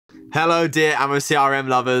Hello dear AmoCRM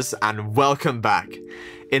lovers and welcome back.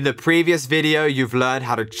 In the previous video you've learned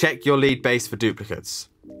how to check your lead base for duplicates.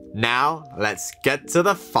 Now let's get to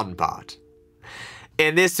the fun part.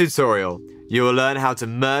 In this tutorial you will learn how to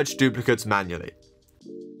merge duplicates manually.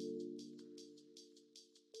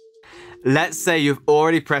 Let's say you've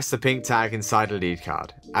already pressed the pink tag inside a lead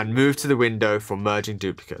card and moved to the window for merging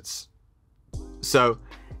duplicates. So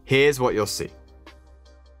here's what you'll see.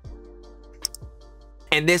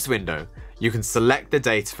 In this window, you can select the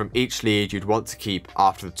data from each lead you'd want to keep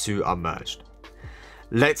after the two are merged.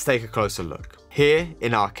 Let's take a closer look. Here,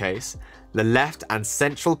 in our case, the left and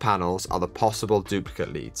central panels are the possible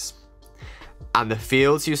duplicate leads. And the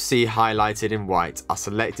fields you see highlighted in white are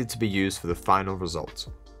selected to be used for the final result.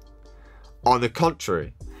 On the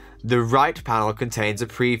contrary, the right panel contains a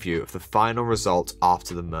preview of the final result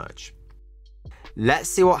after the merge. Let's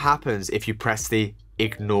see what happens if you press the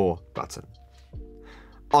Ignore button.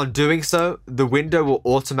 On doing so, the window will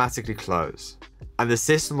automatically close, and the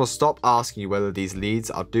system will stop asking you whether these leads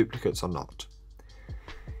are duplicates or not.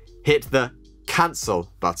 Hit the Cancel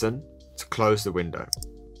button to close the window.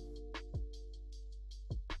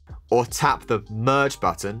 Or tap the Merge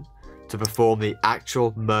button to perform the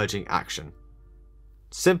actual merging action.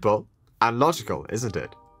 Simple and logical, isn't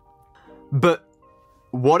it? But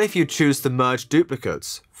what if you choose to merge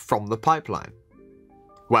duplicates from the pipeline?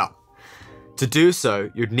 Well, to do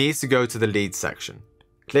so, you'd need to go to the lead section,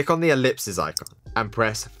 click on the ellipses icon and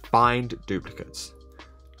press Find Duplicates.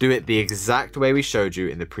 Do it the exact way we showed you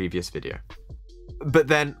in the previous video. But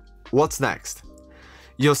then, what's next?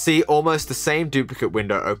 You'll see almost the same duplicate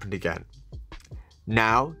window opened again.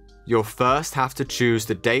 Now, you'll first have to choose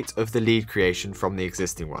the date of the lead creation from the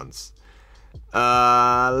existing ones.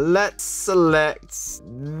 Let's select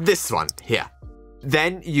this one here.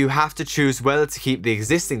 Then you have to choose whether to keep the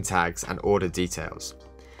existing tags and order details.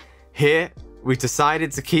 Here, we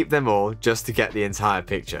decided to keep them all just to get the entire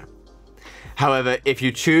picture. However, if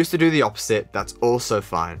you choose to do the opposite, that's also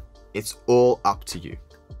fine. It's all up to you.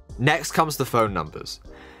 Next comes the phone numbers.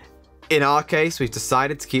 In our case, we've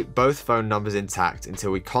decided to keep both phone numbers intact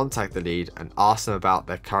until we contact the lead and ask them about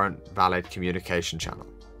their current valid communication channel.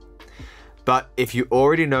 But if you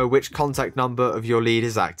already know which contact number of your lead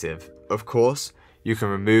is active, of course, you can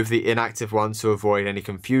remove the inactive one to avoid any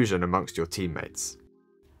confusion amongst your teammates.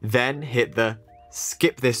 Then hit the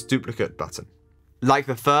Skip this duplicate button. Like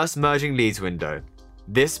the first merging leads window,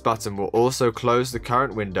 this button will also close the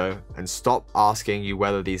current window and stop asking you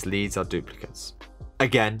whether these leads are duplicates.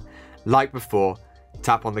 Again, like before,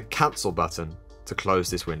 tap on the Cancel button to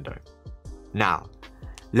close this window. Now,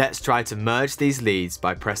 let's try to merge these leads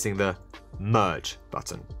by pressing the Merge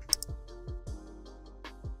button.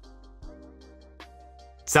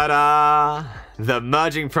 Ta-da! The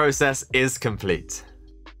merging process is complete.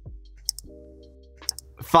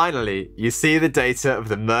 Finally, you see the data of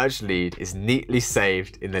the merged lead is neatly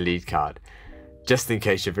saved in the lead card, just in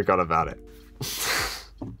case you forgot about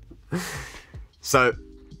it. So,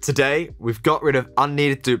 today we've got rid of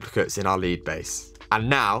unneeded duplicates in our lead base, and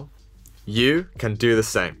now you can do the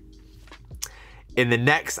same. In the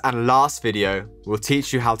next and last video, we'll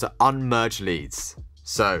teach you how to unmerge leads.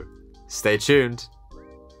 So, stay tuned.